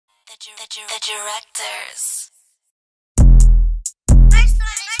The directors.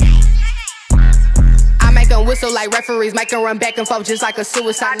 I make 'em whistle like referees, make 'em run back and forth just like a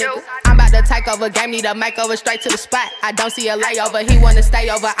suicide nigga. I'm about to take over, game need a makeover straight to the spot. I don't see a layover, he wanna stay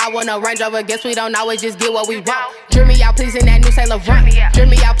over, I wanna range over. Guess we don't always just get what we want. Dream me out pleasing that new Laurent. Dream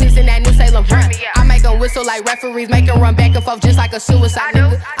me out pleasing that new Laurent. I make 'em whistle like referees, make 'em run back and forth just like a suicide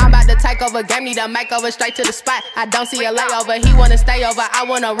nigga. I'm about to take over, game need a makeover straight to the spot. I don't see a layover, he wanna stay over, I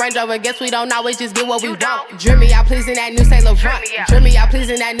wanna range over. Guess we don't always just get what we want. Dream me out pleasing that new Laurent. Dream me out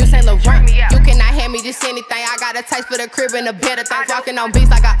pleasing that new Laurent. You cannot hand me just anything, I got a taste for the crib and the better things. Walking on beats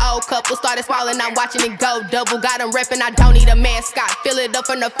like an old couple, started small and I'm watching it go double. Got them reppin', I don't need a mascot. Fill it up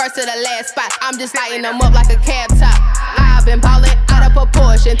from the first to the last spot. I'm just lighting them up like a cab top. I've been ballin' out of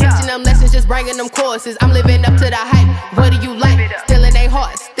proportion, teaching them lessons, just bringing them courses. I'm living up to the hype. What do you like? Stealing they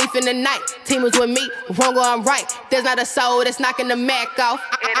hearts, thief in the night. Team was with me, wrong or I'm right. There's not a soul that's knocking the Mack off.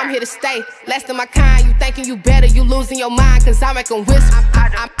 I'm here to stay, last of my kind. You thinking you better, you losing your mind, cause I make 'em whistle.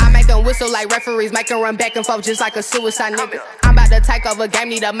 I make 'em whistle like referees, make 'em run back and forth just like a suicide nigga. I'm about to take over, game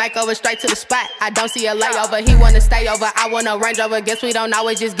need a makeover straight to the spot. I don't see a layover, he wanna stay over, I wanna range over. Guess we don't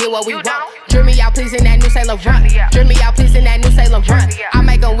always just get what we want. Dream me out pleasing that new Laurent. Dream me out pleasing that new Laurent. I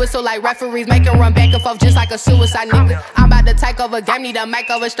make 'em whistle like referees, make 'em run back and forth just like a suicide nigga. I'm about to take over, game need a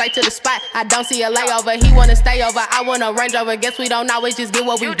makeover straight to the spot. I don't see a layover, he wanna stay over, I wanna range over. Guess we don't always just get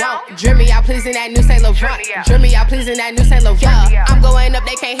what we want. Dream me out pleasing that new Laurent. Dream me out pleasing that new Laurent. I'm going up,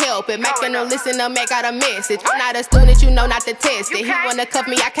 they can't help it, making them listen to Mack out a message. I'm not a student, you know not to test it. He wanna cuff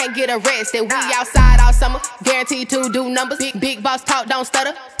me, I can't get arrested. We outside all summer, guaranteed to do numbers. Big boss talk, don't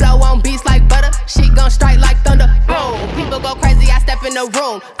stutter. Flow on beats like butter, shit gon' strike like thunder. Boom, people go crazy, I step in the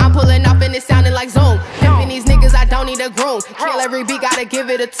room. I'm pulling off and it sounding like Zoom. Pimpin' these niggas, I don't need a groom. Kill every beat, gotta give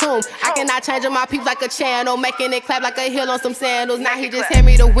it a tune. I cannot change my peeps like a channel, making it clap like a hill on some sandals. Now he just hand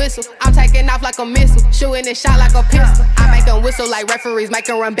me the whistle. I'm taking off like a missile, shooting it shot like a pistol. I make 'em whistle like referees, make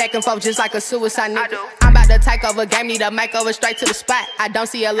 'em run back and forth just like a suicide nigga. I'm about to take over, game need a makeover straight to the spot. I don't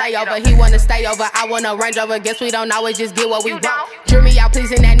see a layover, he wanna stay over, I wanna range over. Guess we don't always just get what we want. Dream me out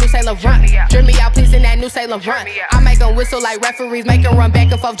pleasing that new Laurent. Dream me out pleasing that new Laurent. I make 'em whistle like referees, make 'em run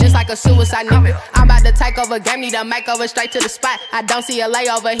back and forth just like a suicide nigga. I'm about to take over, game need a makeover straight to the spot. I don't see a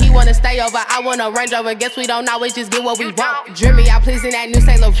layover, he wanna stay over, I wanna range over. Guess we don't always just get what we want. Dream me out pleasing that new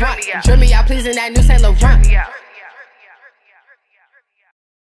Laurent. Dream me out pleasing that new Laurent.